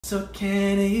So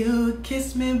can you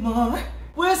kiss me more?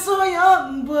 We're so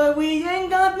young, boy, we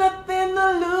ain't got nothing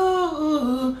to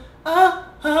lose.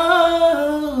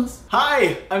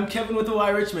 Hi, I'm Kevin with the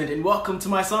Kevyn Richmond, and welcome to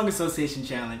my Song Association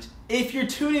Challenge. If you're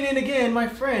tuning in again, my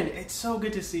friend, it's so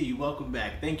good to see you. Welcome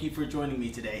back. Thank you for joining me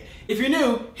today. If you're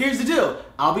new, here's the deal.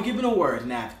 I'll be given a word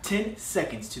and I have 10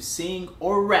 seconds to sing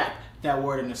or rap that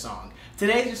word in a song.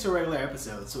 Today's just a regular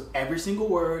episode, so every single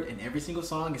word and every single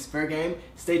song is fair game.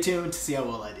 Stay tuned to see how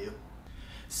well I do.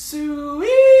 Sweet.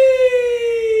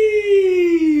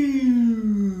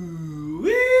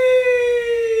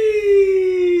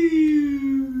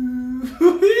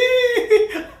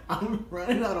 I'm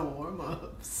running out of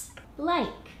warm-ups. Like?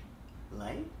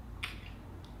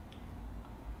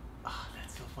 Oh,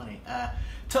 that's so funny.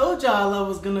 Told y'all I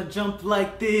was gonna jump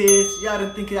like this. Y'all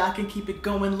didn't think I can keep it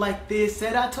going like this.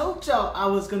 Said I told y'all I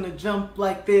was gonna jump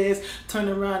like this. Turn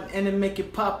around and then make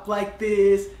it pop like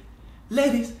this.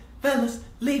 Ladies, fellas,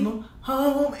 leave him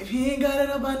home. If he ain't got it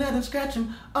up by now, then scratch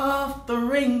him off the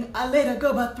ring. I let her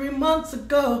go about 3 months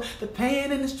ago. The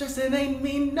pain and the stress, it ain't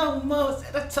me no more.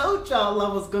 Said I told y'all I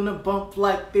was gonna bump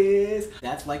like this.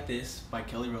 That's Like This by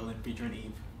Rowland featuring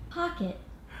Eve. Pocket.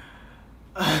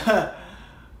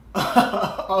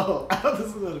 Oh, I thought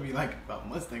this was going to be like about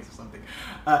Mustangs or something.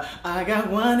 I got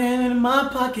one hand in my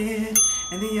pocket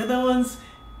and the other one's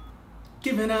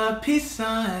giving a peace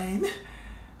sign.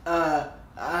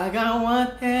 I got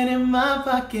one hand in my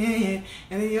pocket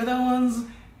and the other one's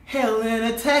hailing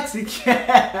a taxi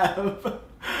cab.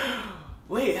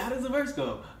 Wait, how does the verse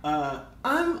go?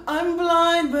 I'm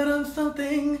blind, but I'm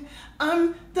something.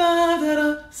 I'm done that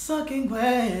I'm sucking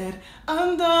wet.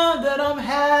 I'm done that I'm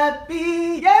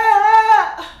happy,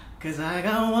 yeah! Cause I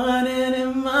got one hand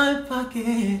in my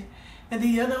pocket and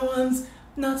the other one's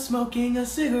not smoking a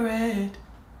cigarette.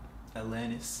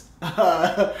 Alanis.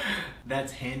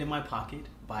 That's Hand in My Pocket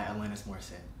by Alanis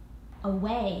Morissette.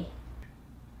 Away.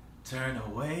 Turn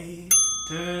away,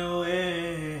 turn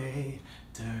away,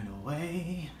 turn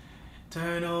away,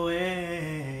 turn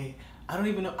away. I don't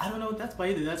know what that's by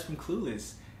either. That's from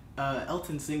Clueless.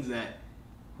 Elton sings that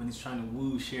when he's trying to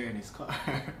woo Cher in his car.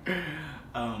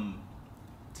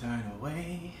 Turn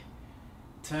away,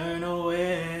 turn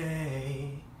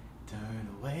away, turn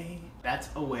away. That's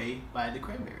Away by the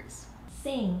Cranberries.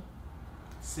 Sing.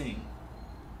 Sing.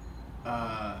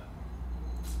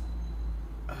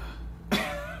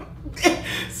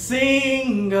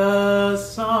 Sing a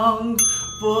song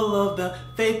full of the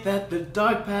faith that the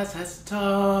dark past has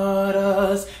taught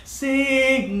us.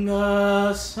 Sing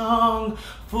a song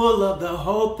full of the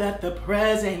hope that the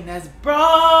present has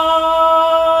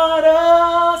brought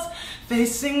us.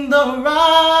 Facing the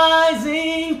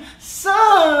rising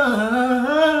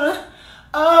sun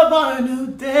of our new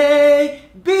day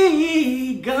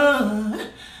begun.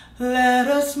 Let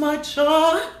us march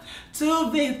on to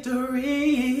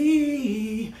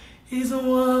victory is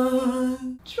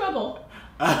won. Trouble.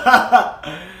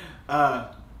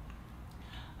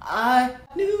 I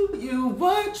knew you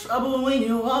were trouble when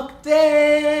you walked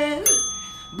in,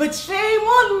 but shame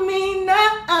on me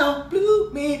now. Blew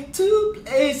me to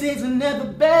places I've never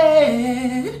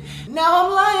been. Now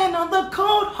I'm lying on the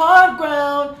cold hard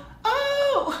ground.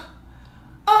 Oh,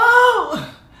 oh.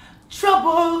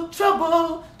 Trouble,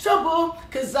 trouble, trouble,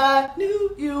 cause I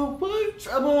knew you were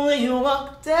trouble when you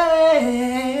walked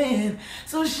in.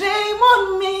 So shame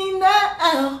on me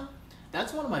now.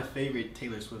 That's one of my favorite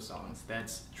Taylor Swift songs.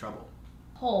 That's Trouble.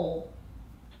 Hole.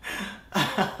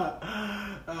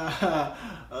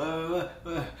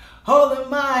 Hole in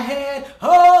my head,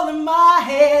 hole in my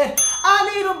head. I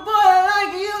need a boy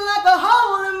like you, like a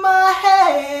hole in my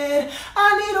head.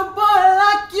 I need a boy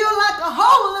like you, like a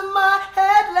hole in my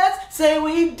head. Let's say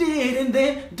we did and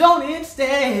then don't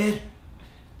instead.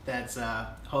 That's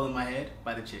Hole in My Head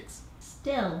by the Chicks.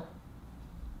 Still.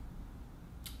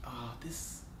 Oh,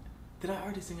 did I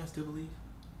already sing I Still Believe?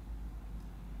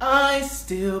 I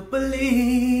still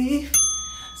believe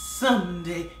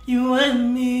someday you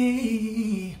and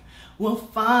me will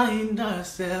find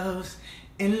ourselves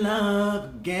in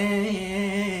love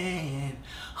again.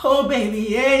 Oh baby,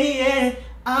 yeah, yeah,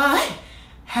 I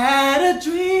had a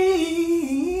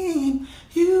dream.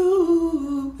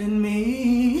 You and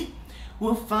me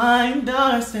will find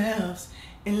ourselves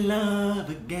in love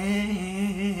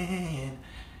again.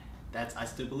 That's I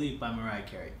Still Believe by Mariah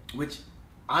Carey, which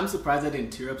I'm surprised I didn't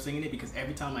tear up singing it because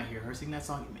every time I hear her sing that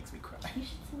song, it makes me cry. You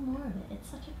should sing more of it. It's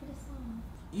such a pretty song.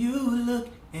 You look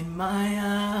in my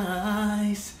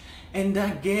eyes and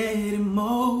I get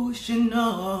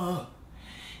emotional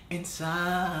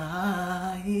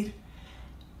inside.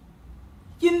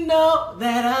 You know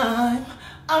that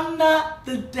I'm not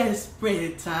the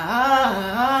desperate type.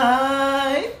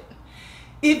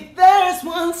 If there's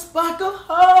one spark of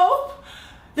hope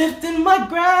left in my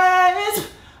grasp,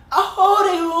 I hold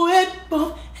it with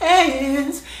both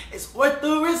hands. It's worth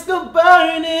the risk of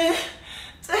burning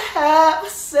to have a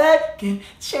second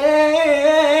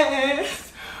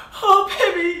chance. Oh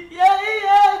baby,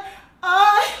 yeah,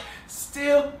 I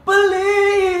still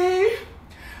believe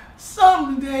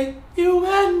someday you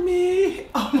and me.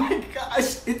 Oh my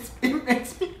gosh, it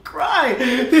makes me cry.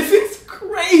 This is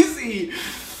crazy.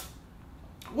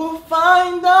 We'll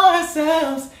find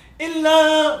ourselves in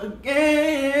love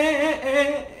again.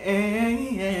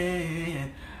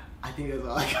 I think that's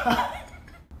all I got.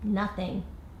 Nothing.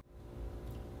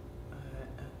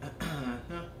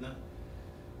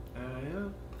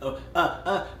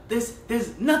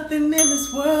 There's nothing in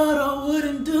this world I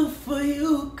wouldn't do for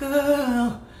you,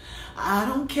 girl. I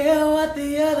don't care what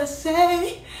the others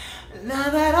say, now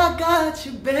that I got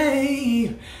you,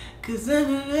 babe. 'Cause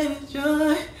I'm a little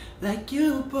joy like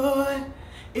you, boy.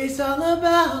 It's all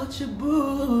about you,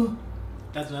 boo.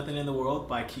 That's Nothing in the World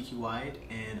by Keke, Wyatt,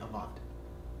 and Avant.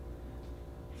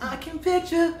 I can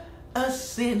picture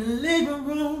us in the living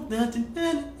room,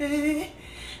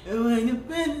 when you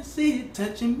better see it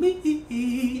touching me.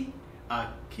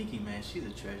 Keke, man, she's a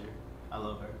treasure. I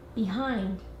love her.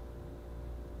 Behind.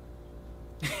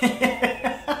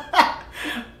 I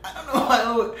don't know why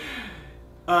I would.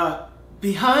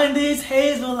 Behind these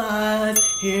hazel eyes,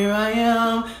 here I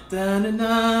am,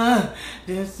 da-na-na.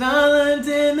 There's silence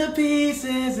in the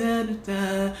pieces,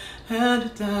 da-da-da,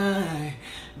 da-da-da.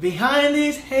 Behind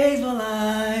these hazel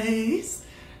eyes.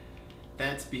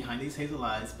 That's Behind These Hazel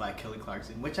Eyes by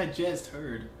Clarkson, which I just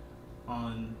heard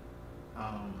on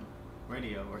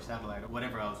radio or satellite or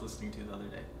whatever I was listening to the other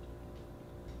day.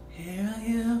 Here I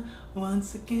am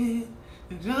once again,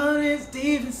 drawn is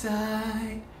deep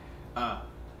inside. I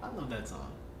love that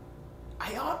song.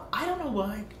 I don't know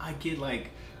why I get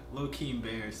like low-key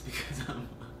embarrassed because I'm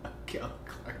a Kevyn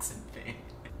Clarkson fan.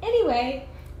 Anyway.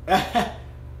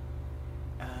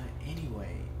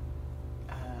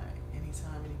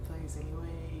 Anytime, any place,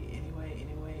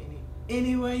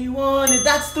 any way you want it,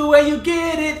 that's the way you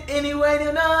get it.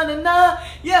 Anyway, na.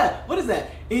 Yeah, what is that?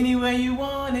 Any way you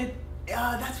want it.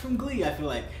 That's from Glee, I feel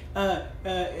like.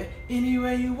 Any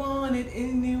way you want it,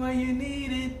 any way you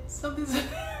need it. Something.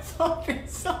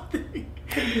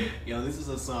 Yo, this is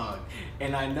a song,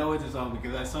 and I know it's a song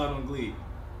because I saw it on Glee.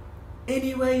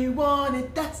 Any way you want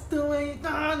it, that's the way.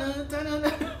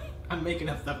 I'm making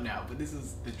up stuff now, but this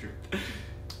is the truth.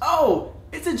 Oh,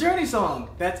 it's a Journey song.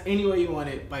 That's Any Way You Want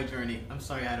It by Journey. I'm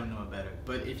sorry, I don't know it better.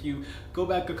 But if you go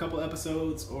back a couple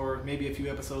episodes, or maybe a few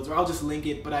episodes, or I'll just link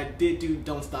it, but I did do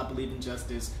Don't Stop Believing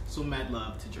Justice, so mad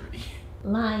love to Journey.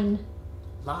 Line.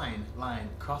 Line.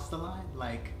 Cross the line?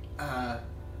 Like,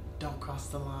 don't cross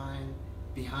the line,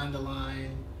 behind the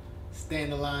line, stay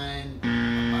in the line,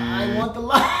 I want the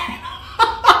line.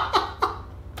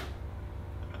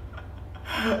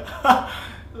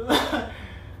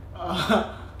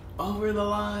 Over the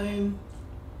line.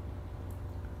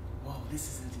 Whoa, this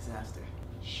is a disaster.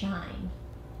 Shine.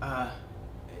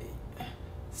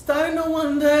 Starting to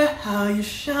wonder how you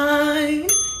shine.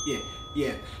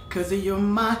 Yeah, 'cause you're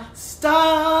my star.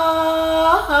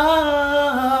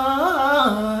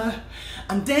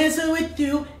 I'm dancing with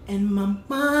you in my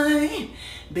mind.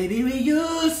 Baby, we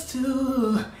used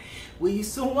to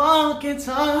walk and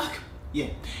talk.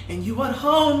 Yeah, and you would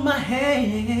hold my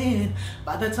hand.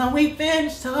 By the time we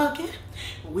finished talking,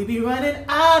 we'd be running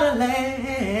out of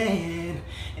land.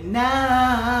 And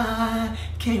I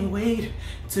can't wait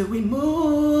till we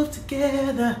move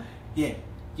together. Yeah,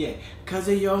 'cause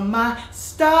you're my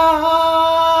star,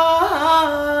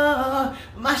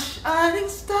 my shining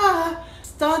star.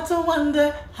 Start to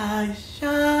wonder how you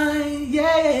shine,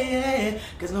 yeah,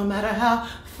 'cause no matter how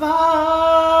far,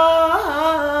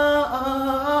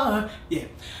 yeah,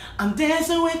 I'm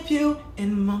dancing with you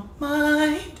in my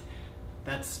mind.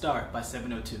 That's Start by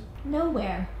 702.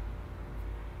 Nowhere.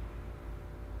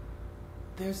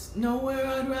 There's nowhere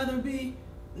I'd rather be.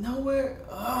 Nowhere,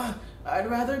 I'd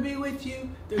rather be with you.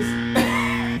 There's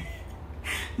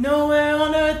nowhere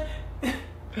on earth.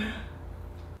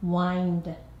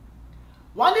 Wind.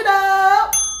 Wind it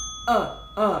up.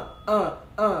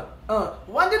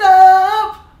 Wind it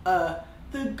up.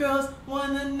 The girls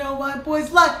wanna know why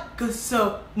boys like us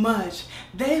so much.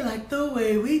 They like the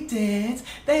way we dance.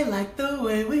 They like the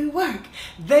way we work.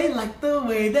 They like the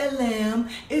way that lamb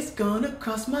is gonna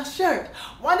cross my shirt.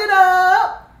 Wind it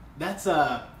up. That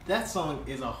song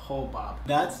is a whole bop.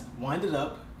 That's Wind It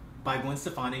Up by Gwen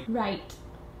Stefani. Right.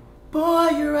 Boy,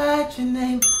 you write your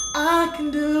name. I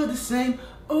can do the same.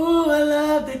 Ooh, I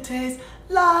love the taste.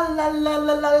 La la la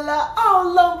la la la.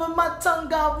 All over my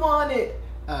tongue, I want it.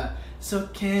 So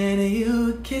can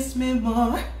you kiss me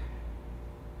more?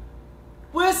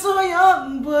 We're so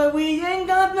young, but we ain't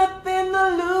got nothing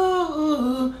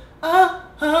to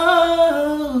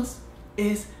lose.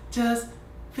 It's just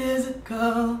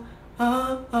physical.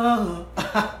 I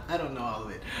don't know all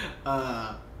of it.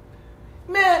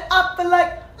 Man, I feel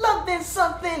like loving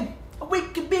something. We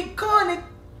could be corny.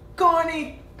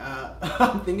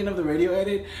 I'm thinking of the radio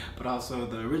edit, but also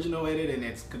the original edit, and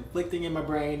it's conflicting in my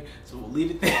brain, so we'll leave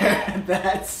it there.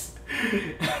 That's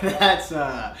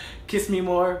Kiss Me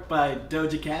More by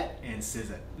Doja Cat and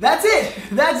SZA. That's it!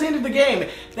 That's the end of the game.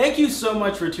 Thank you so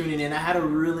much for tuning in. I had a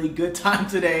really good time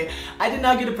today. I did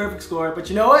not get a perfect score, but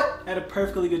you know what? I had a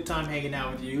perfectly good time hanging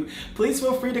out with you. Please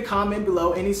feel free to comment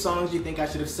below any songs you think I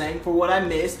should have sang for what I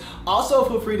missed. Also,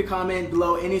 feel free to comment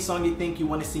below any song you think you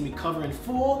want to see me cover in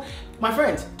full. My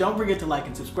friends, don't forget to like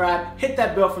and subscribe, hit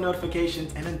that bell for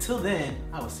notifications, and until then,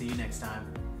 I will see you next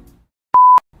time.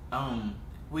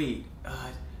 Wait,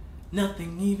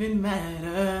 nothing even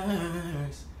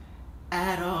matters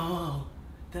at all.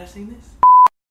 Did I sing this?